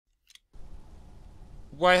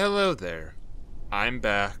Why, hello there. I'm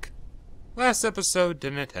back. Last episode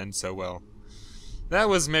didn't end so well. That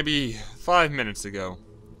was maybe 5 minutes ago.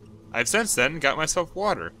 I've since then got myself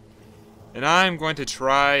water. And I'm going to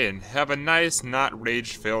try and have a nice, not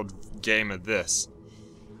rage-filled game of this.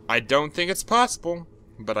 I don't think it's possible,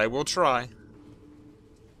 but I will try.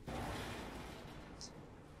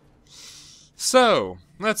 So,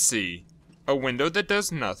 let's see. A window that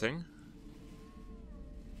does nothing.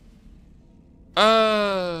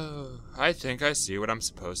 I think I see what I'm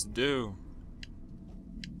supposed to do.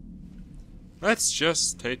 Let's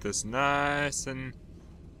just take this nice and...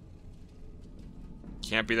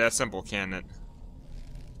 Can't be that simple, can it?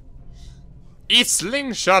 Eat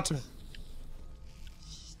slingshot!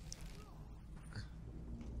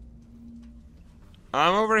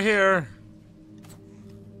 I'm over here.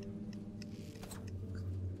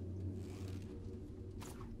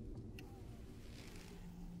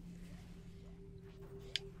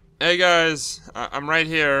 Hey guys, I'm right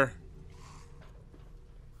here.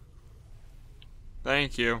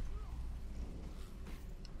 Thank you.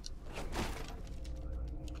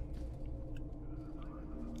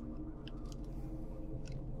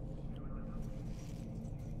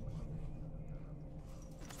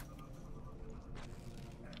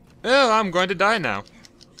 Oh, I'm going to die now.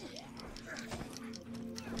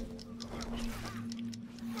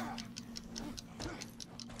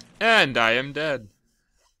 And I am dead.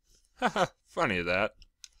 Haha, funny that.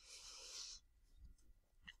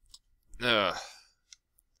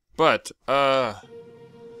 But, I'm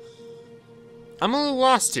a little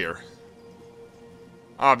lost here.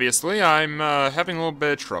 Obviously, I'm, having a little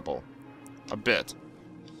bit of trouble. A bit.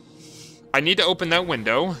 I need to open that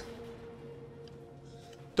window.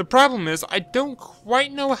 The problem is, I don't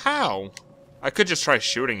quite know how. I could just try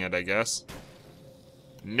shooting it, I guess.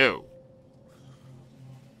 No.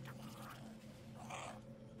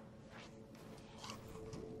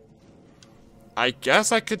 I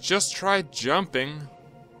guess I could just try jumping.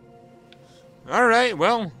 Alright,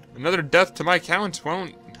 well, another death to my count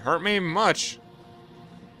won't hurt me much.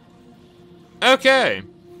 Okay.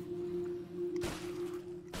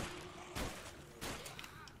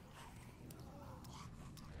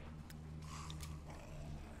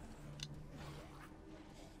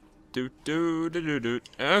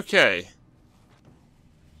 Okay.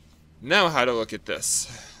 Now how to look at this.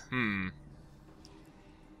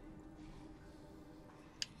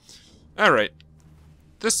 Alright.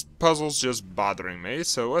 This puzzle's just bothering me,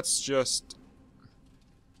 so let's just...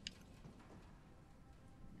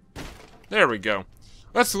 There we go.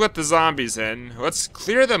 Let's let the zombies in. Let's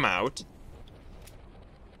clear them out.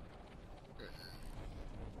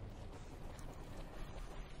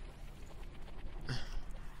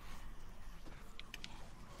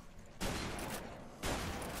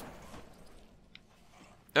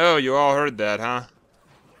 Oh, you all heard that, huh?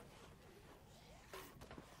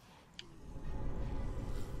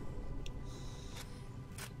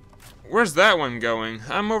 Where's that one going?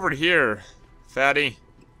 I'm over here, fatty.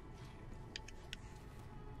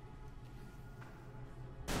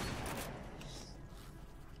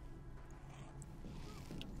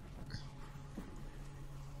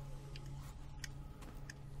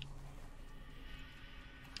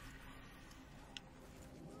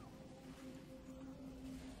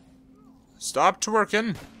 Stop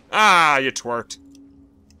twerking. Ah, you twerked.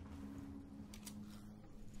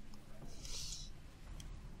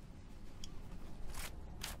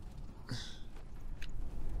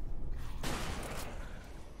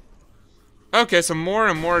 Okay, so more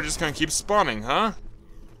and more are just gonna keep spawning, huh?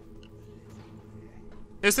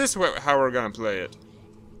 Is this how we're gonna play it?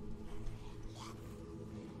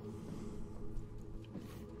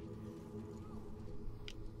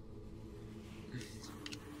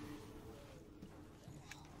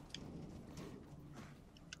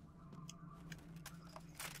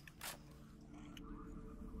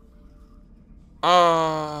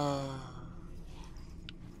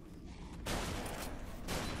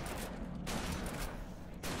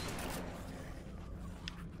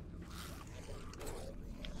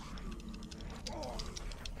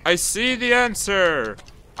 I see the answer.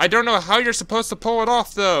 I don't know how you're supposed to pull it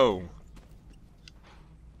off, though.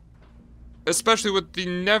 Especially with the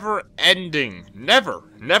never-ending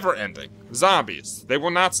zombies. They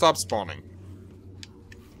will not stop spawning.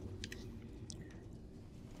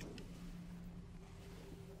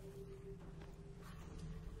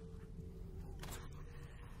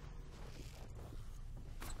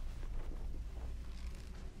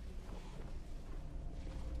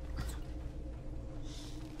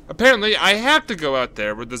 Apparently, I have to go out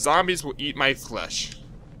there where the zombies will eat my flesh.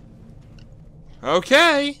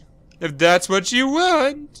 Okay. If that's what you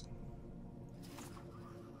want.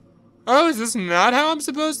 Oh, is this not how I'm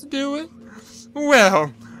supposed to do it?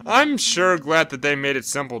 Well, I'm sure glad that they made it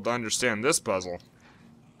simple to understand this puzzle.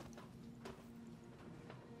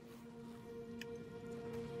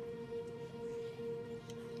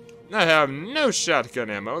 I have no shotgun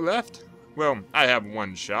ammo left. Well, I have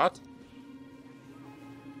one shot.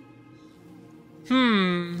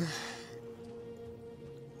 Do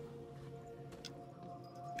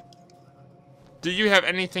you have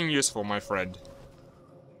anything useful, my friend?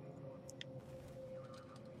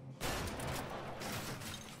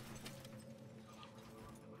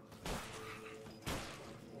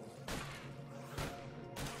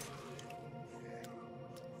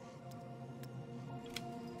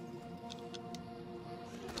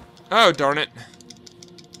 Oh, darn it.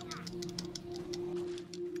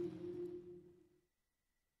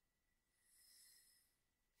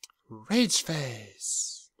 Rage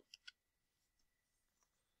face.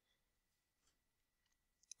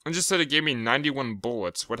 I just said it gave me 91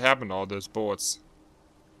 bullets. What happened to all those bullets?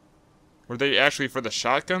 Were they actually for the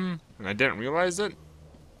shotgun? And I didn't realize it?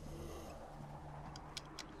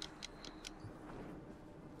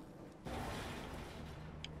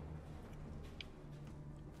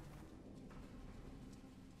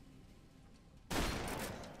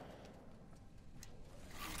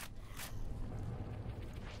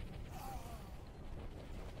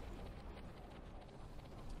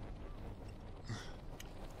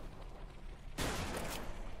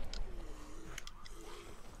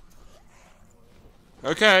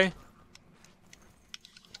 Okay.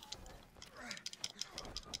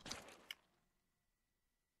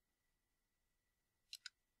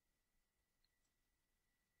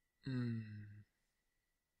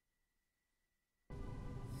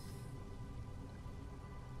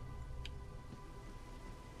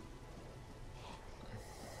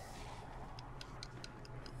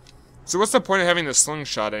 So what's the point of having the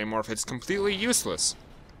slingshot anymore if it's completely useless?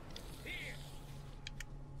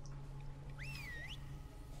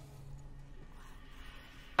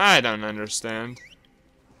 I don't understand.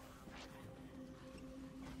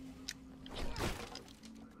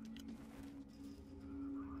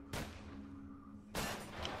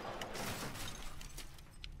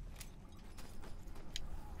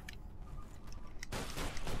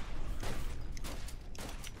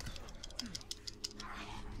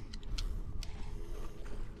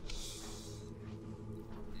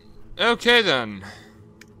 Okay then.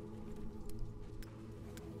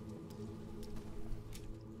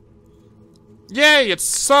 Yay, it's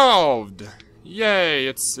solved! Yay,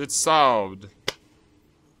 it's solved.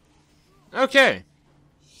 Okay.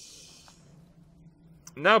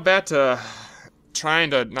 Now back to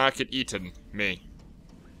trying to not get eaten. Me.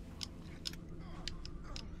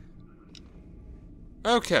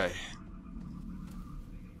 Okay.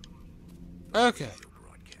 Okay.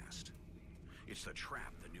 It's the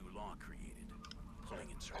trap the new law created, pulling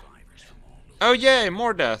in survivors from all over. Oh yay,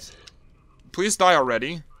 more death. Please die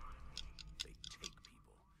already. They take people.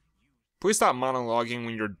 Please stop monologuing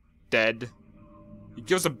when you're dead. It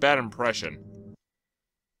gives a bad impression.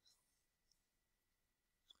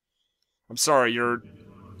 I'm sorry,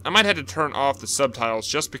 I might have to turn off the subtitles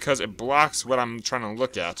just because it blocks what I'm trying to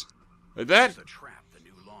look at. Like that, It's the trap the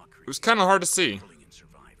new law it was kind of hard to see. pulling in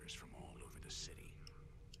survivors from all over the city.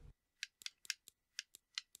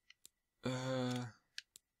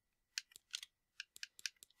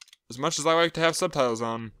 As much as I like to have subtitles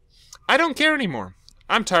on, I don't care anymore.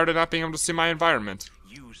 I'm tired of not being able to see my environment.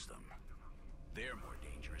 Use them. They're more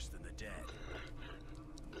dangerous than the dead.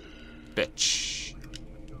 Bitch.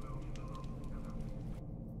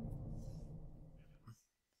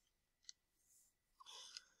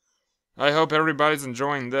 I hope everybody's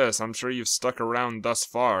enjoying this. I'm sure you've stuck around thus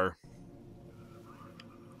far.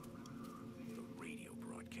 The radio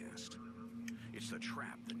broadcast. It's the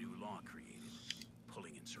trap the new law created,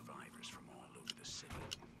 pulling in survivors from all over the city.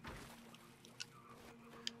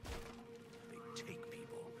 They take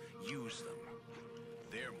people, use them.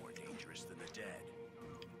 They're more dangerous than the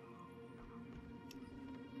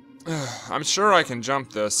dead. I'm sure I can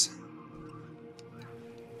jump this.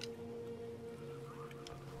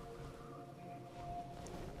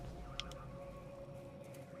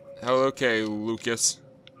 Hell, okay, Lucas.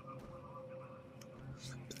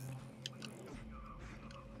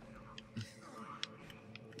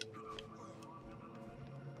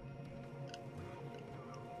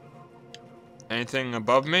 Anything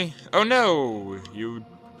above me? Oh no, you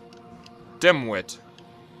dimwit.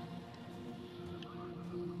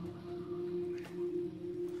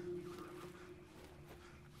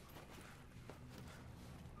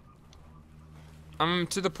 I'm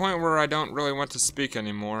to the point where I don't really want to speak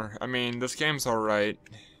anymore. I mean, this game's alright.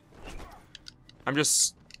 I'm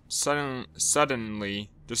just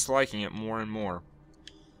suddenly disliking it more and more.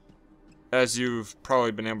 As you've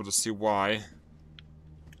probably been able to see why.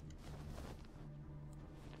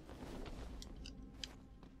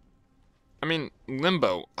 I mean,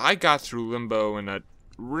 Limbo. I got through Limbo in a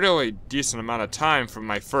really decent amount of time from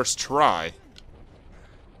my first try.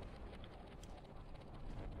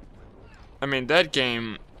 I mean, that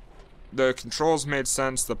game, the controls made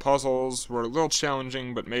sense, the puzzles were a little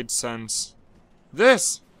challenging, but made sense.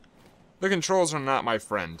 This! The controls are not my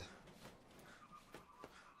friend.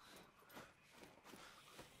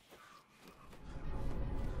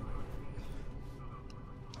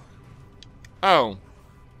 Oh.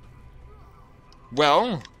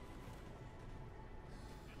 Well.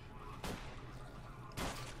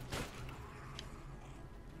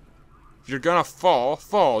 If you're gonna fall,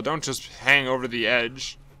 fall. Don't just hang over the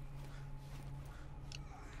edge.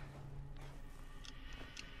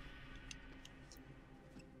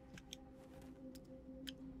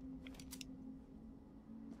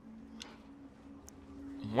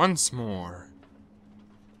 Once more.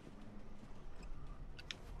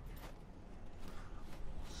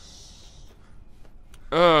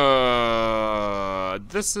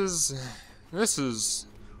 This is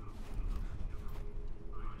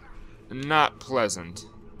not pleasant.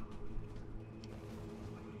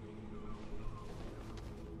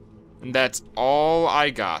 And that's all I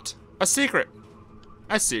got. A secret.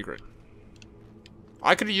 A secret.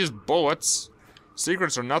 I could have used bullets.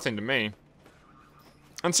 Secrets are nothing to me.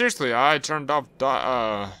 And seriously, I turned off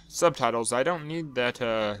subtitles. I don't need that,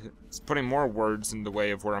 it's putting more words in the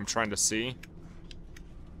way of where I'm trying to see.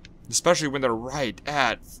 Especially when they're right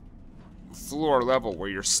at floor level where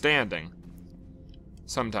you're standing.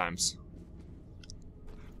 Sometimes.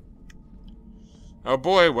 Oh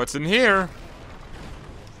boy, what's in here?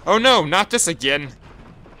 Oh no, not this again.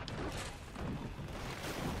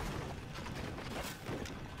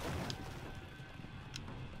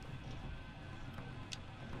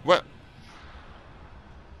 What?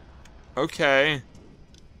 Okay.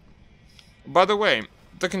 By the way,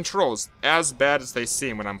 the controls, as bad as they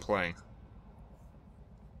seem when I'm playing.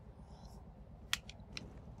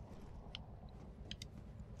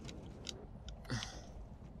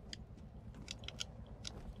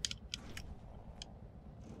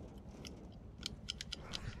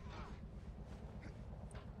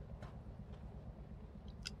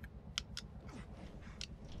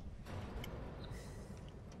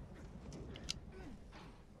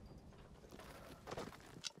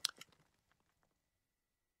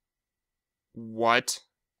 What?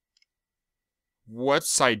 What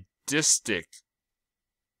sadistic?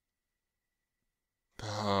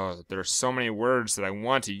 Oh, there are so many words that I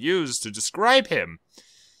want to use to describe him.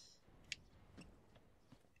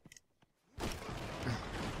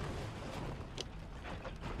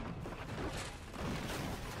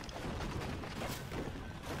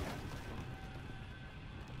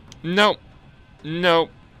 Nope. Nope.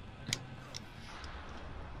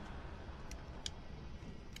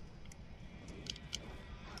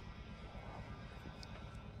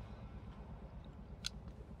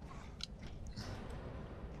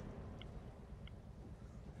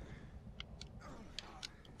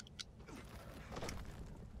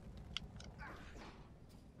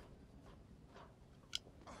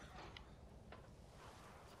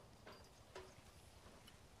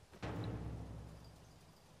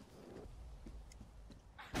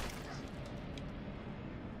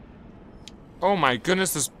 Oh my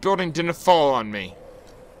goodness, this building didn't fall on me.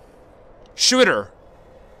 Shoot her!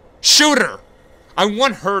 Shoot her! I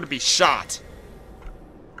want her to be shot.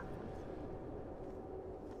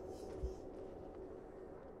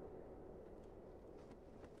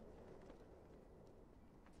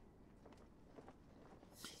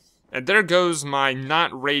 And there goes my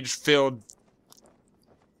not rage-filled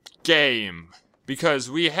game. Because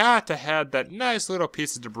we had to have that nice little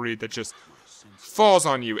piece of debris that just falls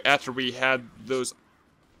on you after we had those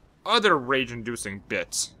other rage-inducing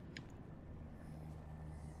bits.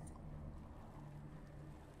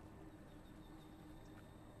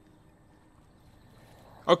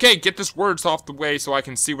 Okay, get this words off the way so I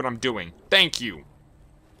can see what I'm doing. Thank you.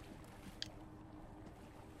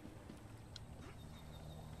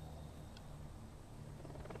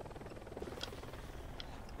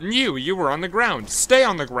 And you were on the ground. Stay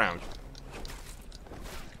on the ground.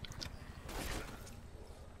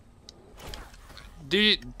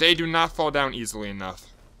 They do not fall down easily enough.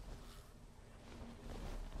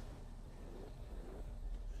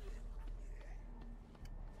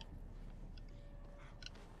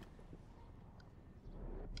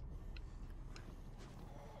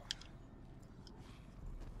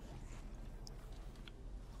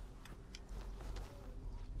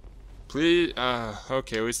 Please,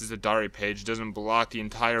 okay, at least it's a diary page. It doesn't block the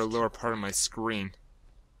entire lower part of my screen.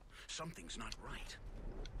 Something's not right.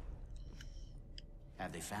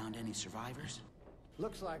 Have they found any survivors?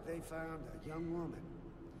 Looks like they found a young woman.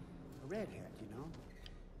 A redhead, you know?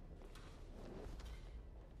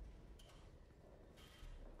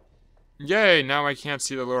 Yay, now I can't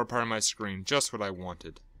see the lower part of my screen. Just what I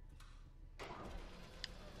wanted.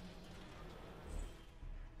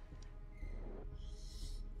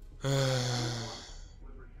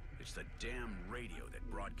 It's the damn radio that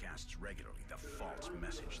broadcasts regularly the false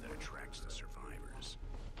message that attracts the survivors.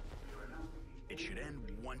 It should end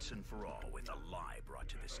once and for all with a lie brought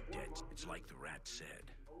to this dead. It's like the rat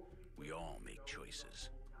said. We all make choices.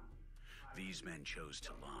 These men chose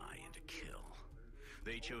to lie and to kill.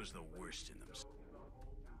 They chose the worst in themselves.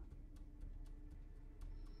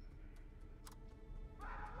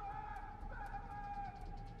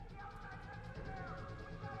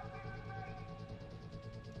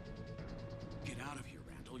 Get out of here,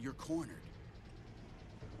 Randall. You're cornered.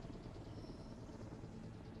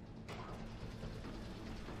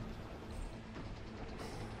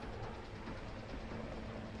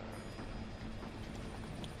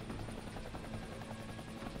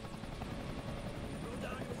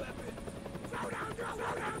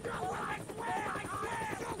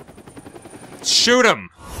 Shoot him!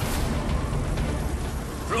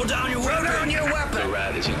 Throw down your weapon! Throw down your weapon! The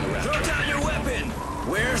rat is in the rat Throw down your weapon!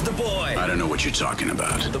 Where's the boy? I don't know what you're talking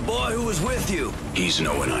about. The boy who was with you. He's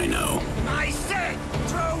no one I know. I said,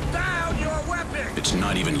 throw down your weapon! It's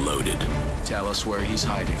not even loaded. Tell us where he's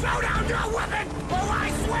hiding. Throw down your weapon, or I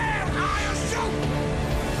swear I'll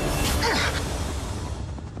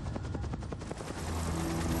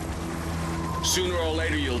shoot! Sooner or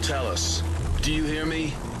later you'll tell us. Do you hear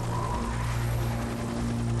me?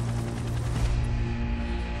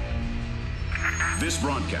 This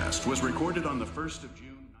broadcast was recorded on the 1st of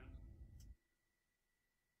June.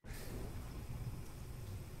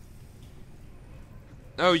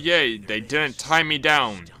 Oh yay, they didn't tie me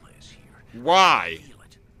down. Why?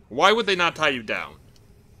 Why would they not tie you down?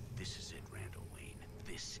 This is it, Randall Wayne.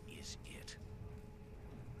 This is it.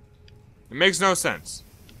 It makes no sense.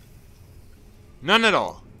 None at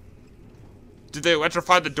all. Did they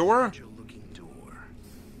electrify the door? Looking door.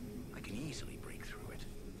 I can easily break through it.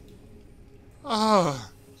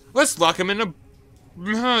 Let's lock him in a...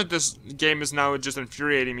 This game is now just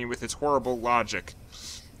infuriating me with its horrible logic.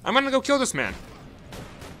 I'm gonna go kill this man.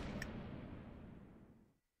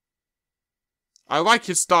 I like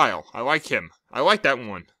his style. I like him. I like that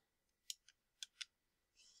one.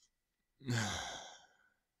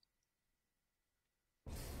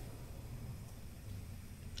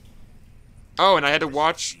 Oh, and I had to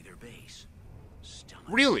watch...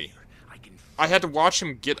 Really? I had to watch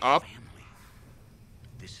him get up?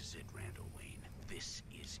 This is it, Randall Wayne. This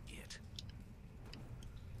is it.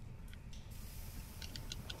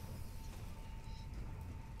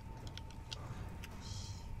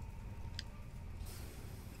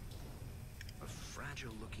 A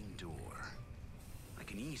fragile-looking door. I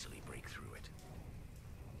can easily break through it.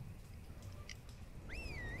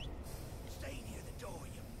 Stay near the door,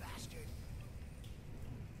 you bastard!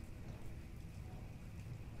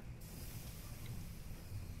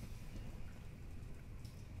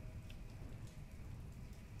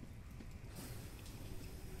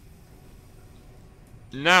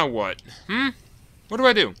 Now what? What do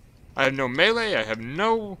I do? I have no melee, I have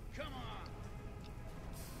no...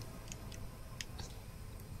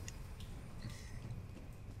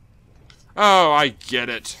 Oh, I get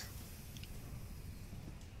it.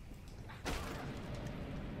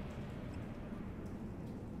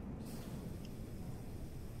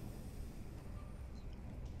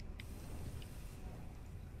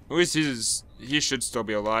 At least he should still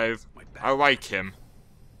be alive. I like him.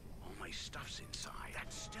 All my stuff's inside.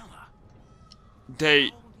 That's Stella. They...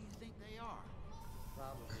 How old do you think they are?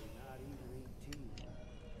 Probably not even 18.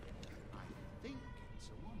 I think it's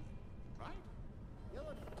a woman, right? You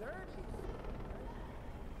look dirty.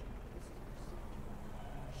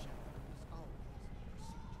 This is procedure. Shepard is always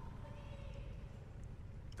procedure.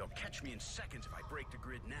 They'll catch me in seconds if I break the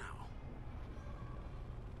grid now.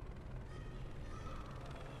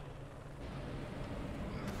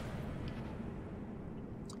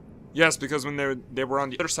 Yes, because when they were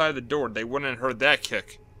on the other side of the door, they wouldn't have heard that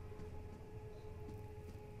kick.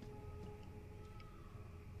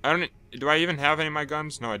 Do I even have any of my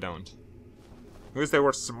guns? No, I don't. At least they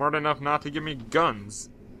were smart enough not to give me guns.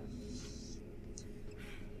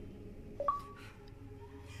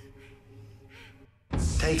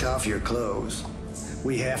 Take off your clothes.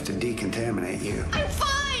 We have to decontaminate you. I'm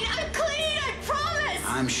fine! I'm clean! I promise!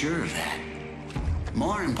 I'm sure of that.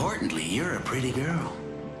 More importantly, you're a pretty girl.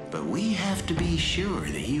 But we have to be sure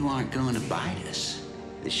that you aren't going to bite us.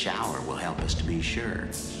 The shower will help us to be sure.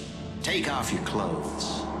 Take off your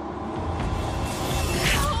clothes.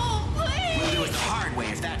 Oh, please! We'll do it the hard way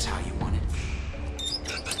if that's how you want it.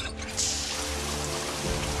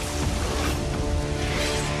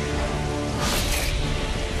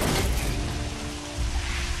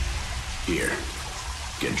 Here,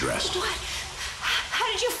 get dressed. What? How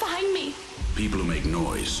did you find me? People who make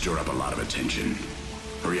noise stir up a lot of attention.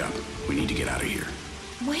 Hurry up, we need to get out of here.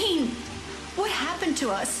 Wayne, what happened to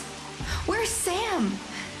us? Where's Sam?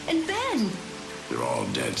 And Ben? They're all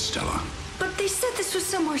dead, Stella. But they said this was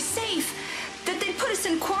somewhere safe. That they'd put us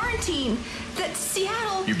in quarantine. That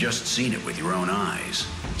Seattle... You've just seen it with your own eyes.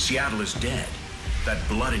 Seattle is dead. That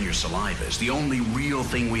blood in your saliva is the only real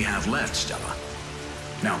thing we have left, Stella.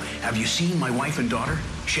 Now, have you seen my wife and daughter?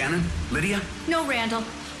 Shannon? Lydia? No, Randall.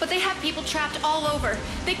 But they have people trapped all over.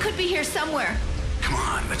 They could be here somewhere. Come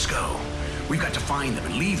on, let's go. We've got to find them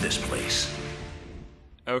and leave this place.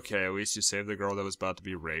 Okay, at least you saved the girl that was about to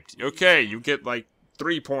be raped. Okay, you get like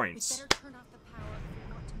 3 points. We'd better turn off the power if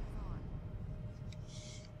we want to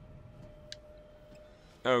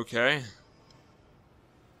move on. Okay.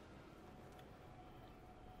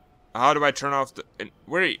 How do I turn off the...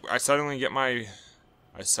 Wait, I suddenly get my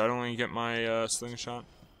slingshot?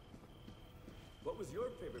 What was your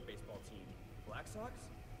favorite baseball team? Black Sox?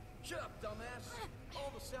 Shut up, dumbass!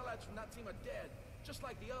 All the sellouts from that team are dead, just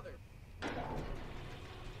like the others.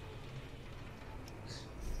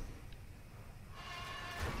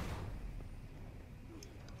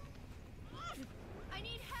 I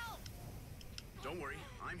need help! Don't worry,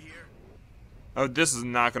 I'm here. Oh, this is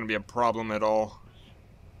not going to be a problem at all.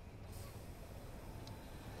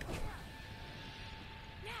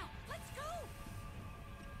 Now, let's go!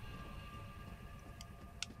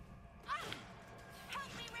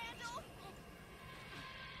 Help me, Randall!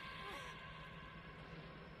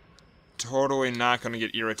 Totally not going to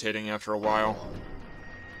get irritating after a while.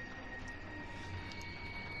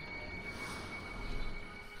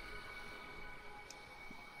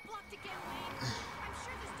 Blocked again, Wayne. I'm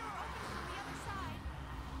sure this door opens from the other side.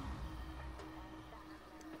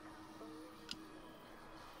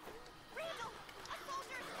 Randall, a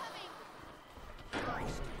soldier is coming!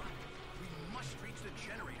 Christ, we must reach the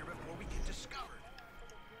generator before we get discovered.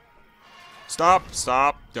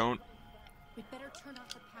 Stop, don't. We'd better turn off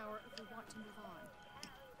the power if we want to move on.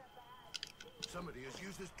 Somebody has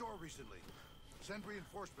used this door recently. Send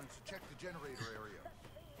reinforcements to check the generator area.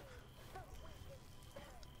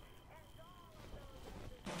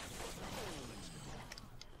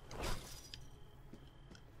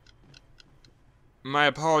 My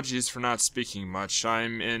apologies for not speaking much.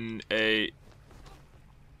 I'm in a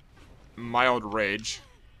mild rage.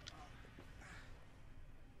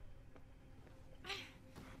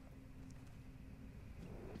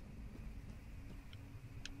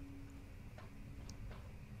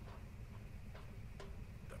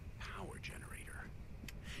 The power generator.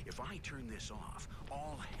 If I turn this off,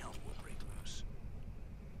 all hell will break loose.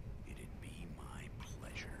 It'd be my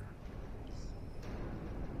pleasure.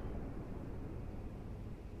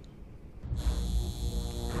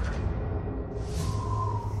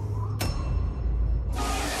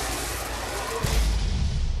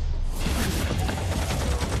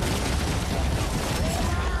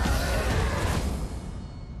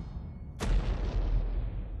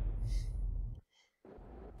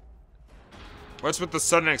 What's with the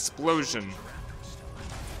sudden explosion?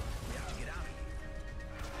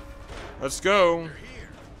 Let's go.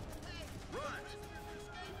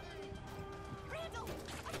 Randall,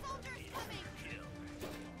 a soldier is coming!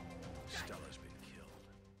 Stella's been killed.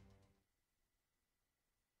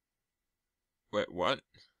 Wait, what?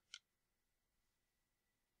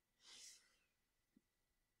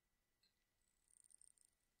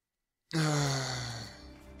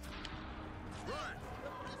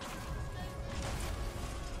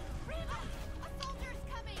 Randall, a soldier is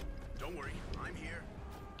coming! Don't worry, I'm here.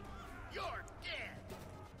 You're dead.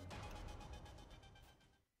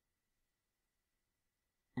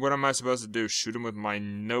 What am I supposed to do? Shoot him with my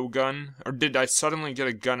no gun? Or did I suddenly get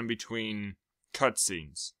a gun in between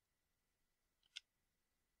cutscenes?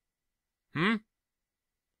 Hmm?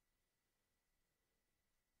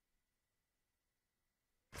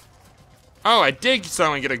 Oh, I did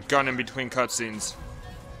suddenly get a gun in between cutscenes.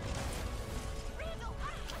 Randall,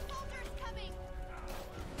 a soldier is coming!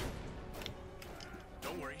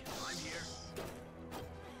 Don't worry, I'm here.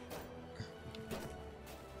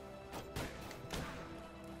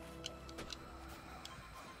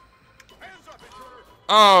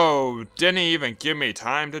 Oh, didn't even give me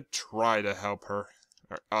time to try to help her.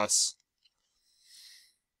 Or us.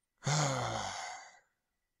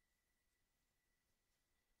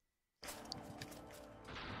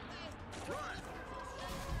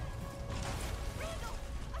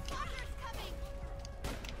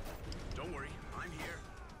 Don't worry, I'm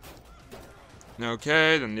here.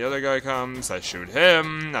 Okay, then the other guy comes, I shoot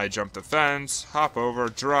him, I jump the fence, hop over,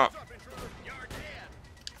 drop.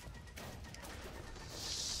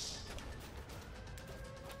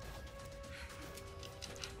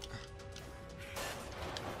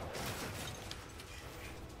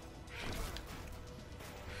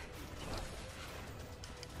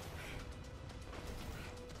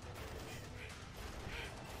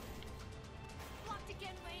 Locked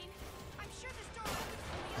again, Wayne. I'm sure this door opens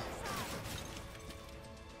from the other side.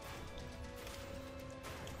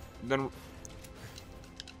 Then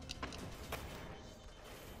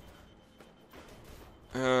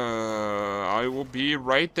I will be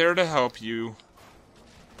right there to help you.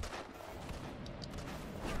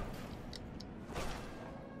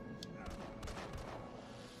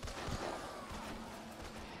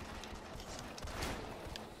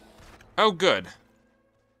 Oh, good.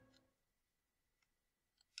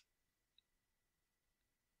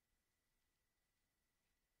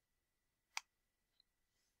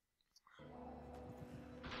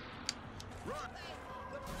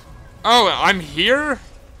 Oh, I'm here?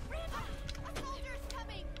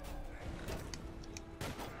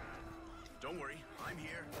 Don't worry, I'm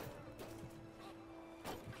here.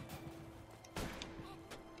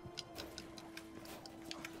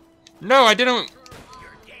 No, I didn't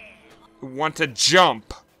want to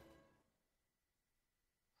jump.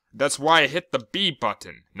 That's why I hit the B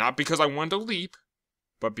button. Not because I wanted to leap,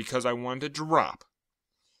 but because I wanted to drop.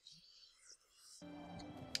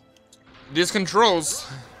 These controls,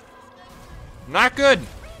 not good.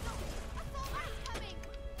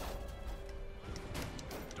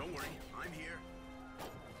 Don't worry, I'm here.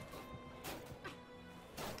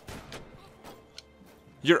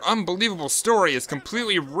 Your unbelievable story is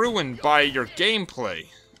completely ruined by your gameplay.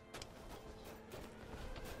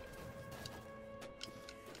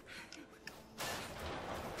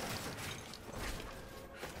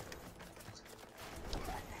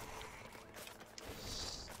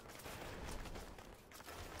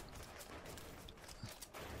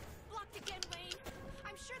 Locked again, Wayne.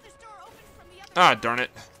 I'm sure this door opens from the other Ah, side. darn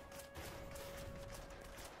it.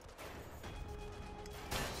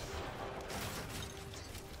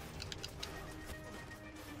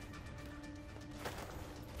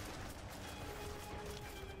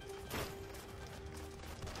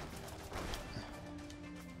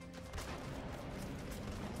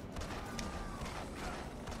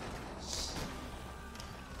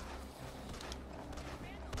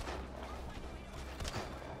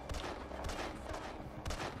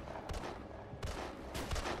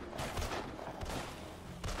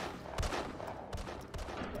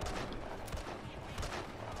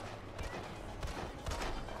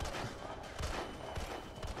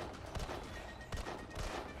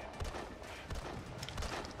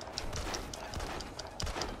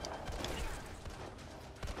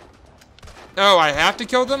 Oh, I have to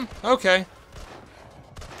kill them? Okay.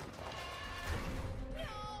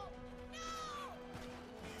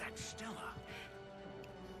 That's Stella.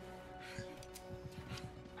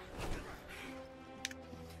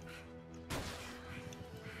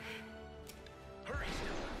 Hurry,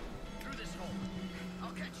 Stella. Through this hole.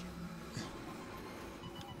 I'll catch you.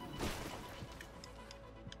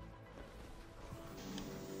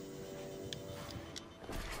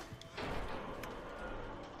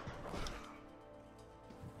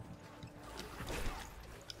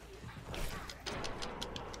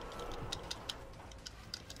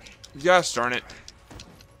 Gosh darn it.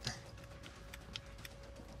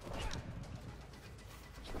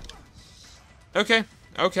 Okay,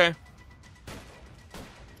 okay.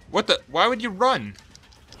 What the? Why would you run?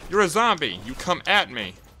 You're a zombie. You come at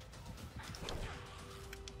me.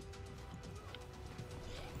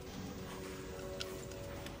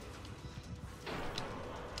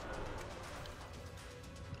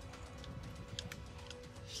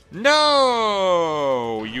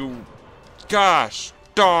 No! You... Gosh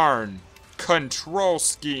darn control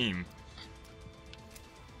scheme.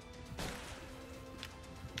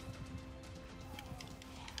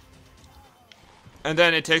 And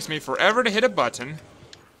then it takes me forever to hit a button.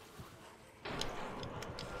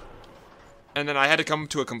 And then I had to come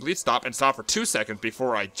to a complete stop and stop for 2 seconds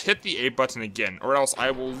before I hit the A button again, or else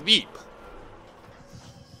I will leap.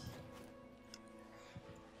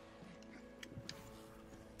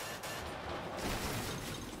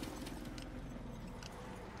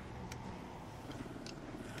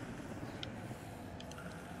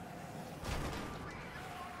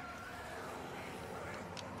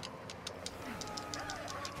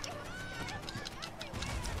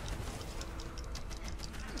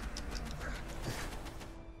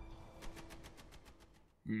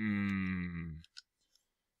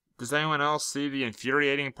 Does anyone else see the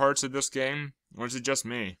infuriating parts of this game? Or is it just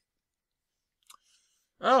me?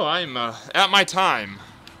 Oh, I'm, at my time.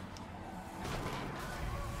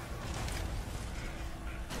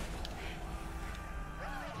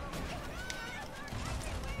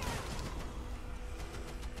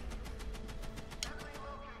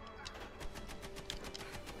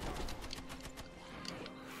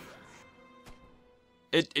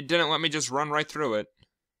 It didn't let me just run right through it.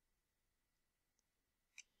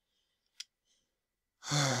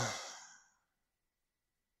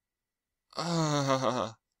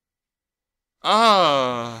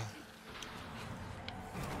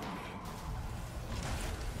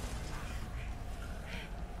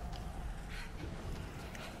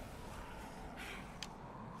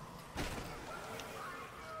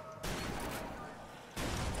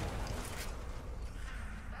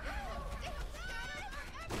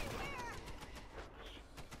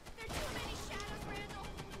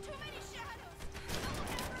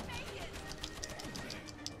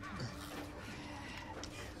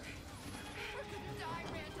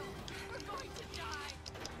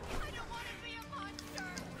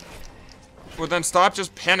 Well, then stop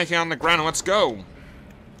just panicking on the ground and let's go.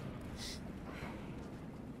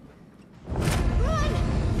 Run!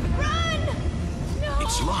 Run! No!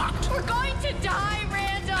 It's locked. We're going to die,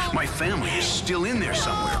 Randall! My family is still in there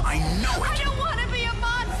somewhere. I know I it. don't want to be a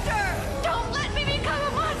monster! Don't let me become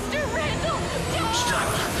a monster, Randall! Don't!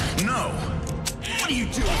 Stella, no. What are you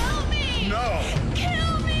doing? Kill me! No.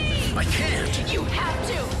 Kill me! I can't. You have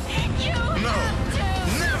to! You No. have to!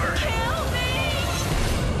 Never. Kill me!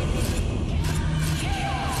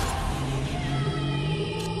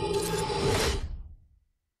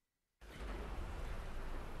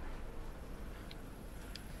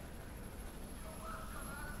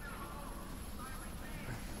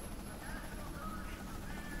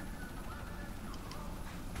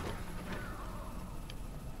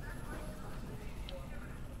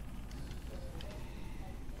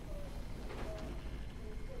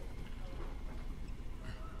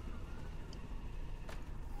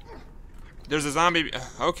 There's a zombie.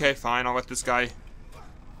 Okay, fine. I'll let this guy.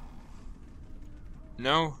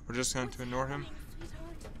 No, we're just going to ignore him.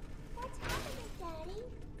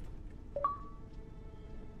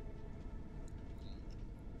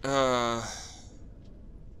 I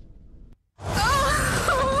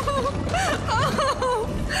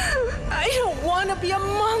don't want to be a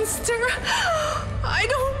monster. I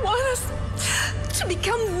don't want us to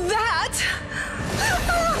become that.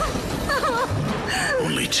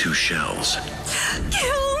 Only 2 shells.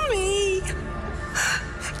 Kill me.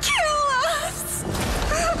 Kill us.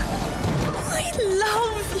 I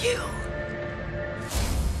love you.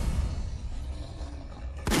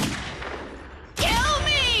 Kill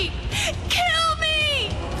me! Kill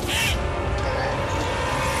me!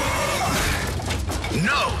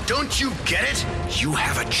 No, don't you get it? You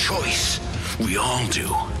have a choice. We all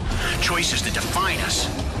do. Choices that define us.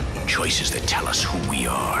 Choices that tell us who we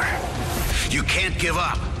are. You can't give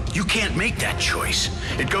up. You can't make that choice.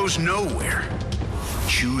 It goes nowhere.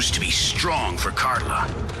 Choose to be strong for Carla.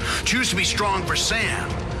 Choose to be strong for Sam,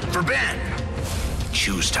 for Ben.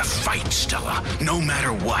 Choose to fight, Stella, no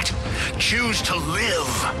matter what. Choose to live.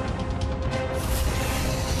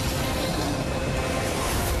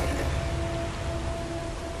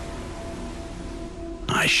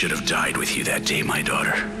 I should have died with you that day, my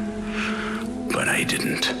daughter. But I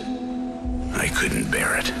didn't. I couldn't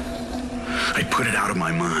bear it. I put it out of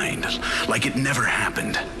my mind, like it never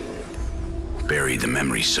happened. Buried the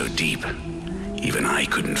memory so deep, even I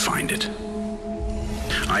couldn't find it.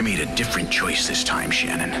 I made a different choice this time,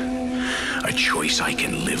 Shannon. A choice I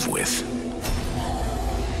can live with.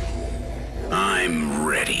 I'm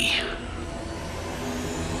ready.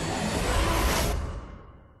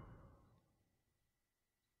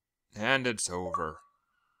 And it's over.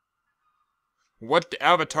 What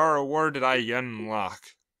Avatar award did I unlock?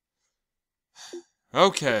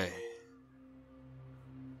 Okay.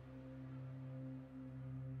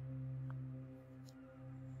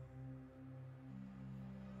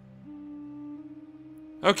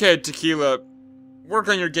 Okay, Tequila. Work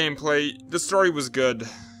on your gameplay. The story was good.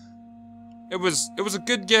 It was a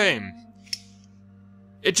good game.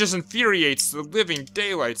 It just infuriates the living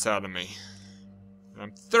daylights out of me.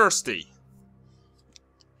 I'm thirsty.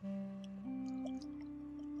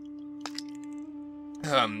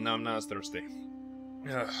 No, I'm not as thirsty.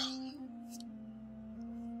 Ugh.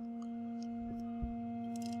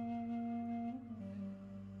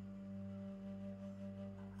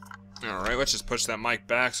 Alright, let's just push that mic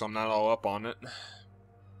back so I'm not all up on it.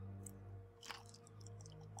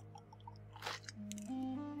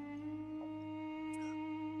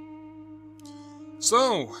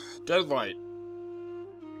 So, Deadlight.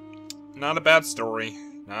 Not a bad story.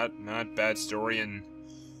 Not bad story and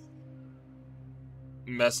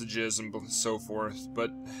messages and so forth, but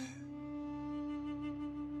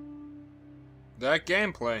that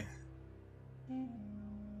gameplay.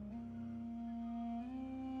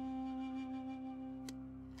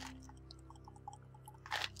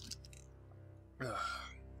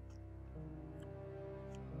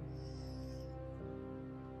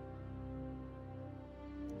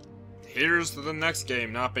 Here's to the next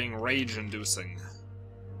game not being rage-inducing.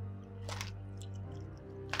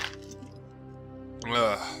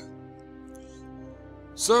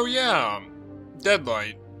 So yeah,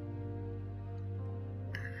 Deadlight.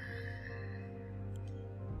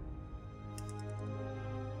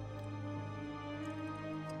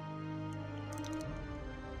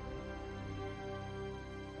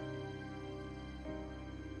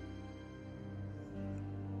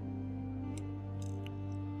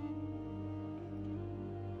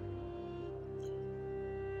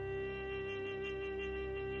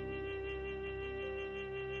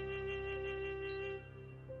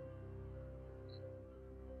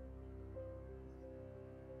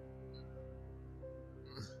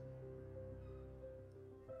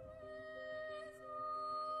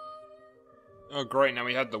 Oh great, now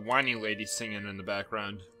we had the whiny lady singing in the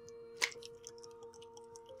background.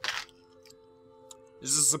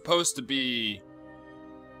 This is supposed to be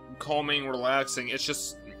calming, relaxing. It's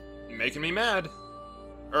just making me mad.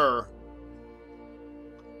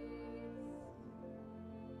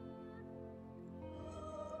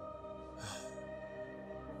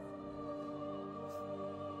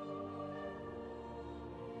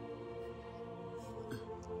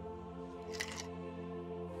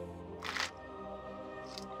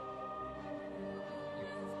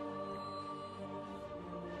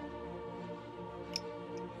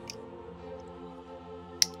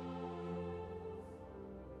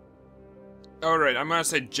 Alright, I'm gonna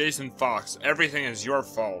say Jason Fox. Everything is your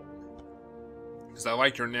fault. Because I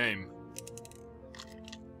like your name.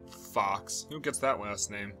 Fox. Who gets that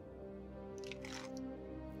last name?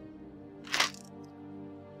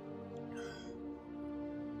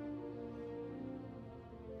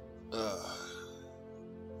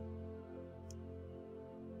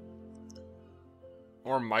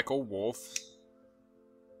 Or Michael Wolf.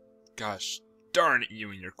 Gosh darn it,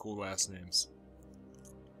 you and your cool last names.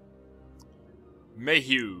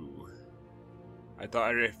 Mayhew. I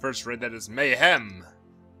thought I first read that as Mayhem.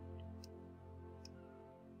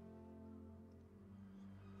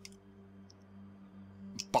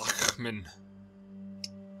 Bachman.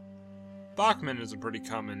 Bachman is a pretty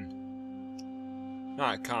common...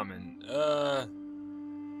 Not common.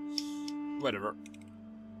 Whatever.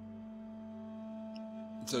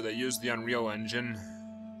 So they used the Unreal Engine.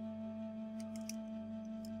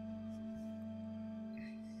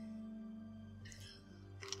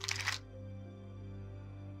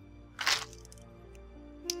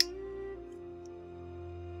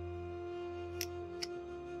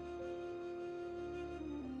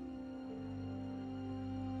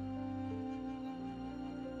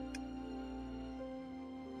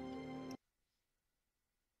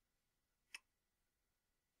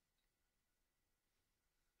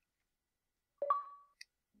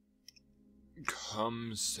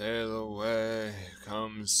 Come sail away,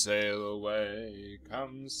 come sail away,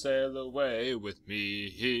 come sail away with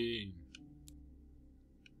me.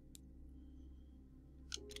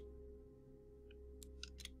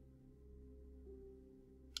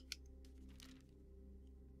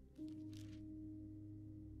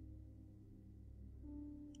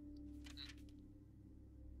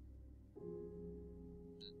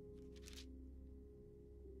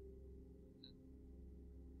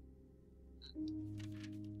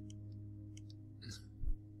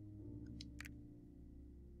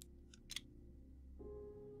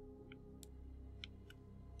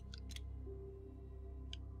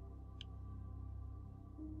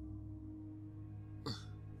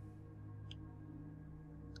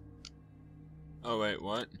 Oh wait,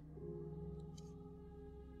 what?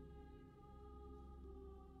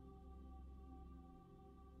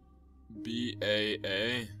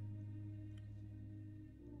 BAA?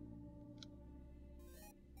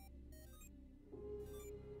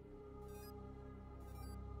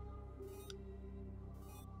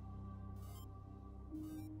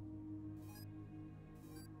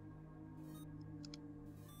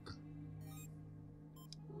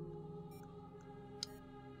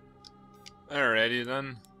 Alrighty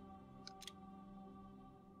then.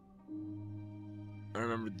 I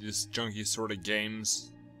remember these junky sort of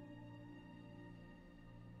games.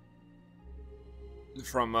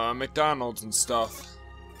 from McDonald's and stuff.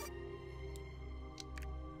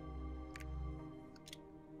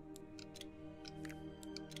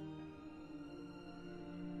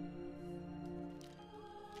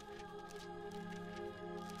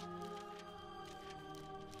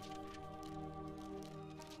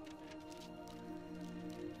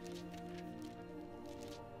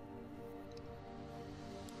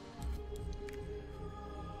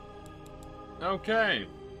 Okay.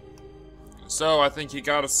 So, I think you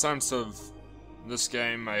got a sense of this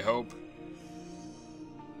game, I hope.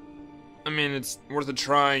 I mean, it's worth a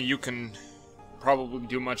try. You can probably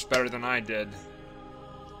do much better than I did.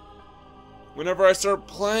 Whenever I start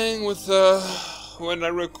playing with, when I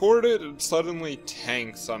record it, it suddenly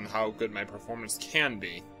tanks on how good my performance can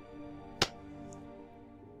be.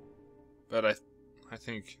 But I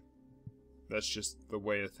think that's just the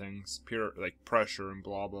way of things. Pure, like, pressure and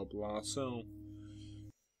blah blah blah, so...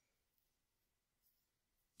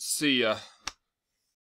 See ya.